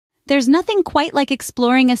There's nothing quite like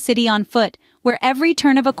exploring a city on foot, where every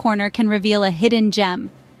turn of a corner can reveal a hidden gem.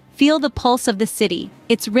 Feel the pulse of the city,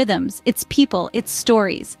 its rhythms, its people, its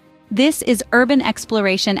stories. This is urban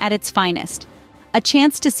exploration at its finest. A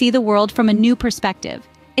chance to see the world from a new perspective.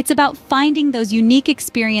 It's about finding those unique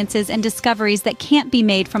experiences and discoveries that can't be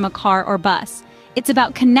made from a car or bus. It's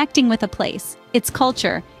about connecting with a place, its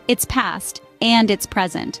culture, its past, and its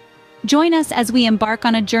present. Join us as we embark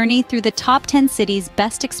on a journey through the top 10 cities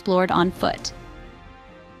best explored on foot.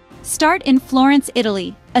 Start in Florence,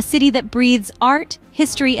 Italy, a city that breathes art,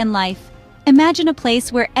 history, and life. Imagine a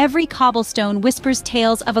place where every cobblestone whispers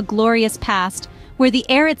tales of a glorious past, where the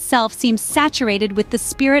air itself seems saturated with the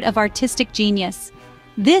spirit of artistic genius.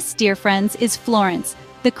 This, dear friends, is Florence,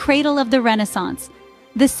 the cradle of the Renaissance.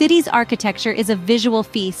 The city's architecture is a visual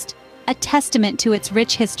feast, a testament to its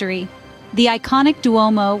rich history. The iconic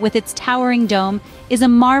Duomo, with its towering dome, is a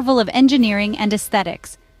marvel of engineering and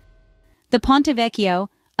aesthetics. The Ponte Vecchio,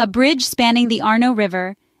 a bridge spanning the Arno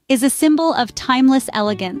River, is a symbol of timeless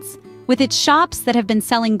elegance, with its shops that have been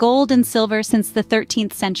selling gold and silver since the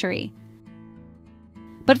 13th century.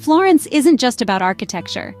 But Florence isn't just about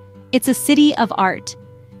architecture. It's a city of art.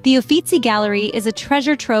 The Uffizi Gallery is a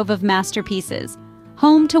treasure trove of masterpieces,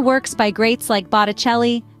 home to works by greats like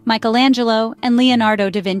Botticelli, Michelangelo, and Leonardo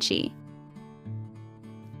da Vinci.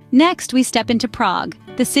 Next, we step into Prague,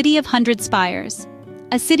 the city of 100 spires.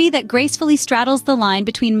 A city that gracefully straddles the line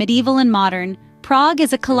between medieval and modern, Prague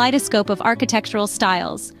is a kaleidoscope of architectural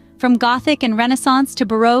styles, from Gothic and Renaissance to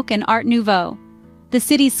Baroque and Art Nouveau. The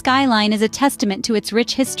city's skyline is a testament to its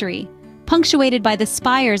rich history, punctuated by the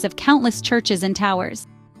spires of countless churches and towers.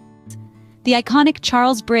 The iconic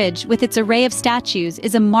Charles Bridge, with its array of statues,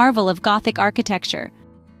 is a marvel of Gothic architecture,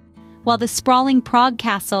 while the sprawling Prague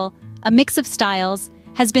Castle, a mix of styles,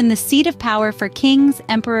 has been the seat of power for kings,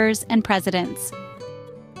 emperors, and presidents.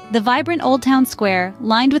 The vibrant Old Town Square,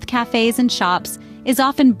 lined with cafes and shops, is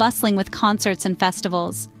often bustling with concerts and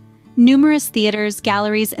festivals. Numerous theaters,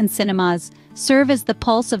 galleries, and cinemas serve as the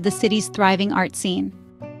pulse of the city's thriving art scene.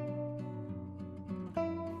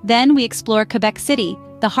 Then we explore Quebec City,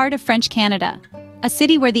 the heart of French Canada. A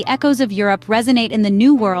city where the echoes of Europe resonate in the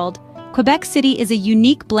New World, Quebec City is a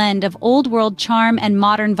unique blend of old-world charm and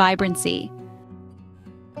modern vibrancy.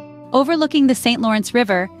 Overlooking the St. Lawrence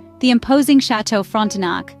River, the imposing Chateau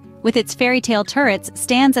Frontenac, with its fairy-tale turrets,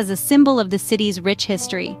 stands as a symbol of the city's rich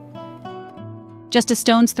history. Just a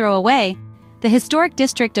stone's throw away, the historic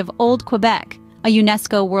district of Old Quebec, a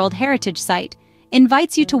UNESCO World Heritage Site,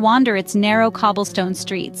 invites you to wander its narrow cobblestone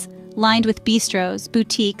streets, lined with bistros,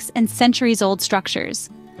 boutiques, and centuries-old structures.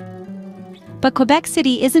 But Quebec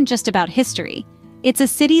City isn't just about history. It's a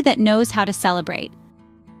city that knows how to celebrate.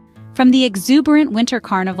 From the exuberant Winter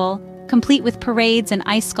Carnival, complete with parades and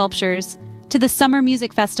ice sculptures, to the Summer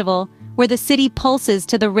Music Festival, where the city pulses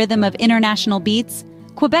to the rhythm of international beats,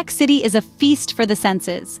 Quebec City is a feast for the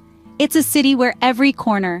senses. It's a city where every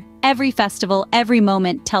corner, every festival, every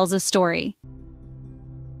moment tells a story.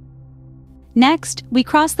 Next, we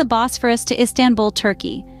cross the Bosphorus to Istanbul,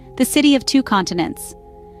 Turkey, the city of two continents.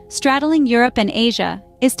 Straddling Europe and Asia,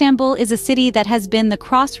 Istanbul is a city that has been the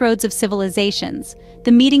crossroads of civilizations,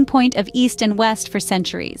 the meeting point of East and West for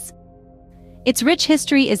centuries. Its rich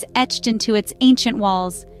history is etched into its ancient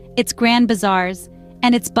walls, its grand bazaars,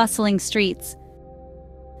 and its bustling streets.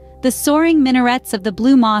 The soaring minarets of the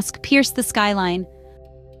Blue Mosque pierce the skyline,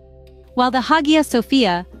 while the Hagia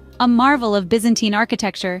Sophia, a marvel of Byzantine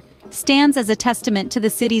architecture, stands as a testament to the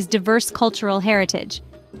city's diverse cultural heritage.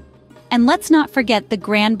 And let's not forget the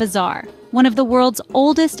Grand Bazaar, one of the world's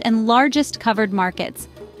oldest and largest covered markets,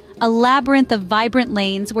 a labyrinth of vibrant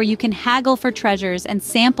lanes where you can haggle for treasures and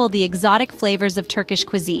sample the exotic flavors of Turkish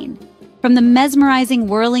cuisine. From the mesmerizing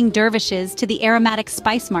whirling dervishes to the aromatic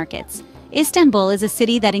spice markets, Istanbul is a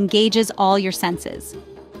city that engages all your senses.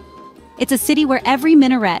 It's a city where every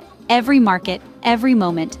minaret, every market, every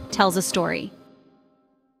moment tells a story.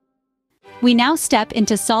 We now step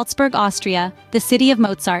into Salzburg, Austria, the city of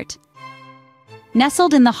Mozart.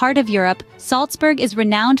 Nestled in the heart of Europe, Salzburg is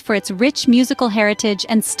renowned for its rich musical heritage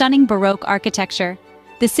and stunning Baroque architecture.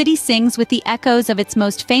 The city sings with the echoes of its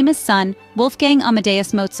most famous son, Wolfgang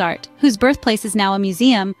Amadeus Mozart, whose birthplace is now a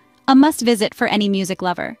museum, a must-visit for any music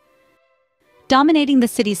lover. Dominating the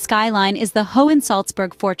city's skyline is the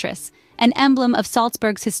Hohensalzburg Fortress, an emblem of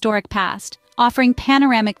Salzburg's historic past, offering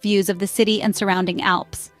panoramic views of the city and surrounding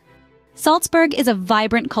Alps. Salzburg is a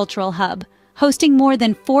vibrant cultural hub, hosting more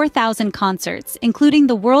than 4,000 concerts, including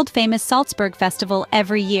the world-famous Salzburg Festival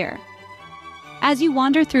every year. As you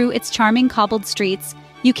wander through its charming cobbled streets,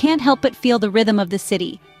 you can't help but feel the rhythm of the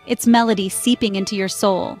city, its melody seeping into your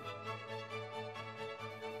soul.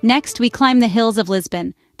 Next, we climb the hills of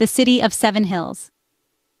Lisbon, the city of 7 hills.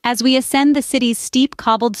 As we ascend the city's steep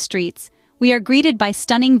cobbled streets, we are greeted by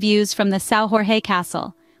stunning views from the São Jorge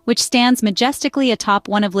Castle, which stands majestically atop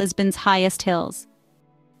one of Lisbon's highest hills.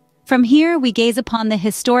 From here, we gaze upon the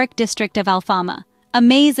historic district of Alfama, a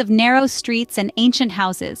maze of narrow streets and ancient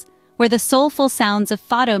houses, where the soulful sounds of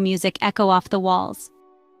fado music echo off the walls.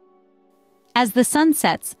 As the sun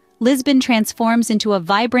sets, Lisbon transforms into a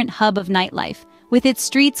vibrant hub of nightlife, with its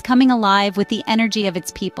streets coming alive with the energy of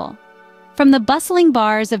its people. From the bustling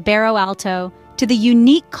bars of Barro Alto to the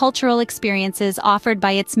unique cultural experiences offered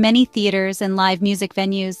by its many theaters and live music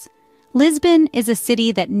venues, Lisbon is a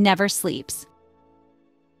city that never sleeps.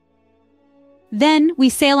 Then we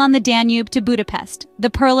sail on the Danube to Budapest, the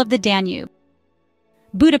Pearl of the Danube.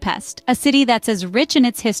 Budapest, a city that's as rich in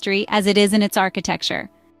its history as it is in its architecture.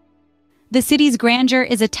 The city's grandeur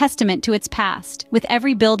is a testament to its past, with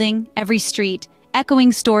every building, every street,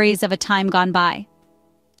 echoing stories of a time gone by.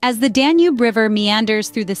 As the Danube River meanders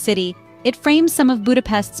through the city, it frames some of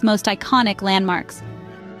Budapest's most iconic landmarks.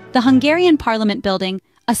 The Hungarian Parliament building,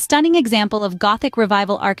 a stunning example of Gothic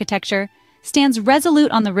Revival architecture, stands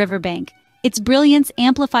resolute on the riverbank, its brilliance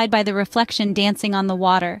amplified by the reflection dancing on the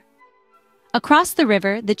water. Across the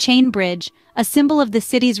river, the Chain Bridge, a symbol of the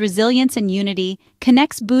city's resilience and unity,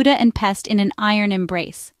 connects Buda and Pest in an iron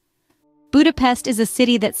embrace. Budapest is a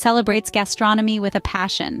city that celebrates gastronomy with a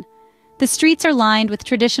passion. The streets are lined with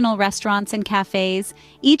traditional restaurants and cafes,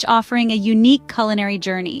 each offering a unique culinary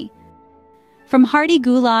journey. From hearty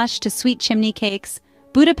goulash to sweet chimney cakes,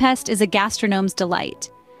 Budapest is a gastronome's delight.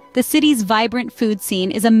 The city's vibrant food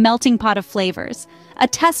scene is a melting pot of flavors, a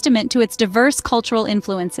testament to its diverse cultural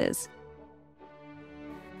influences.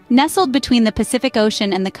 Nestled between the Pacific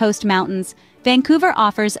Ocean and the coast mountains, Vancouver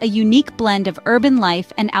offers a unique blend of urban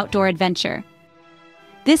life and outdoor adventure.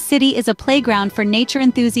 This city is a playground for nature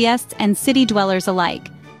enthusiasts and city dwellers alike.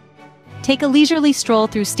 Take a leisurely stroll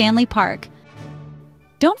through Stanley Park.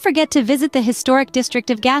 Don't forget to visit the historic district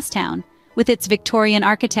of Gastown, with its Victorian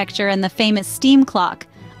architecture and the famous steam clock,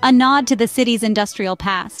 a nod to the city's industrial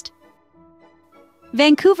past.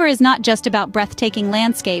 Vancouver is not just about breathtaking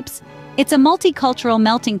landscapes. It's a multicultural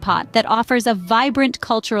melting pot that offers a vibrant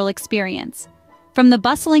cultural experience. From the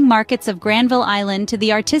bustling markets of Granville Island to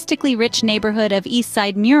the artistically rich neighborhood of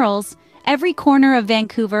Eastside Murals, every corner of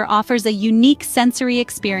Vancouver offers a unique sensory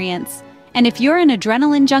experience. And if you're an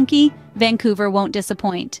adrenaline junkie, Vancouver won't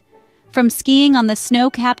disappoint. From skiing on the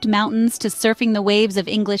snow-capped mountains to surfing the waves of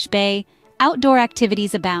English Bay, outdoor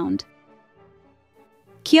activities abound.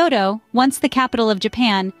 Kyoto, once the capital of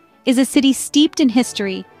Japan, is a city steeped in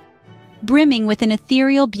history, brimming with an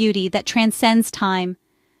ethereal beauty that transcends time.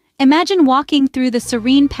 Imagine walking through the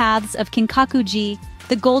serene paths of Kinkaku-ji,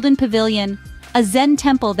 the Golden Pavilion, a Zen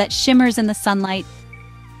temple that shimmers in the sunlight,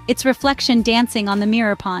 its reflection dancing on the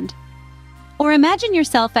mirror pond. Or imagine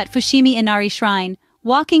yourself at Fushimi Inari Shrine,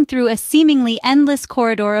 walking through a seemingly endless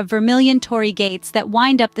corridor of vermilion torii gates that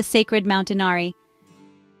wind up the sacred Mount Inari.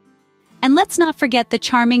 And let's not forget the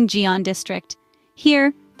charming Gion district.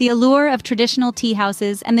 Here, the allure of traditional tea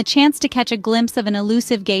houses and the chance to catch a glimpse of an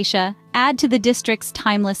elusive geisha add to the district's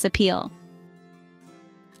timeless appeal.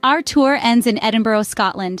 Our tour ends in Edinburgh,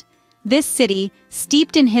 Scotland. This city,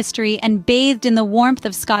 steeped in history and bathed in the warmth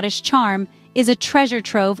of Scottish charm, is a treasure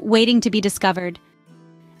trove waiting to be discovered.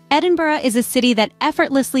 Edinburgh is a city that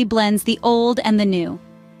effortlessly blends the old and the new.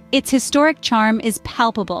 Its historic charm is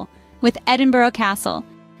palpable, with Edinburgh Castle,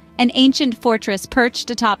 an ancient fortress perched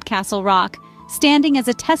atop Castle Rock, standing as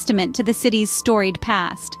a testament to the city's storied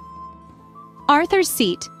past. Arthur's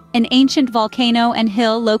Seat, an ancient volcano and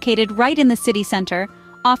hill located right in the city center,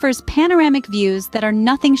 offers panoramic views that are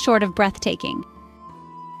nothing short of breathtaking.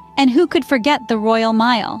 And who could forget the Royal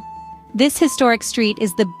Mile? This historic street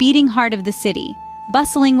is the beating heart of the city,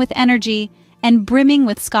 bustling with energy and brimming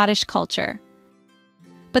with Scottish culture.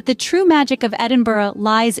 But the true magic of Edinburgh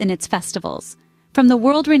lies in its festivals. From the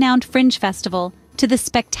world-renowned Fringe Festival to the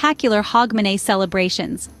spectacular Hogmanay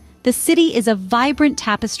celebrations, the city is a vibrant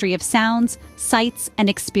tapestry of sounds, sights, and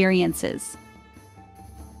experiences.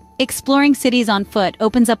 Exploring cities on foot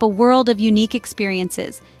opens up a world of unique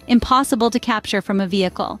experiences, impossible to capture from a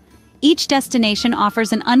vehicle. Each destination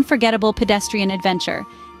offers an unforgettable pedestrian adventure,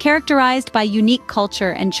 characterized by unique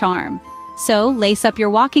culture and charm. So, lace up your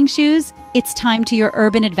walking shoes, it's time to your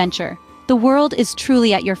urban adventure. The world is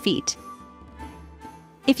truly at your feet.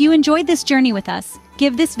 If you enjoyed this journey with us,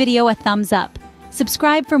 give this video a thumbs up.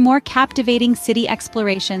 Subscribe for more captivating city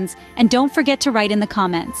explorations, and don't forget to write in the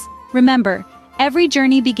comments. Remember, every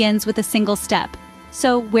journey begins with a single step.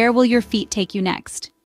 So, where will your feet take you next?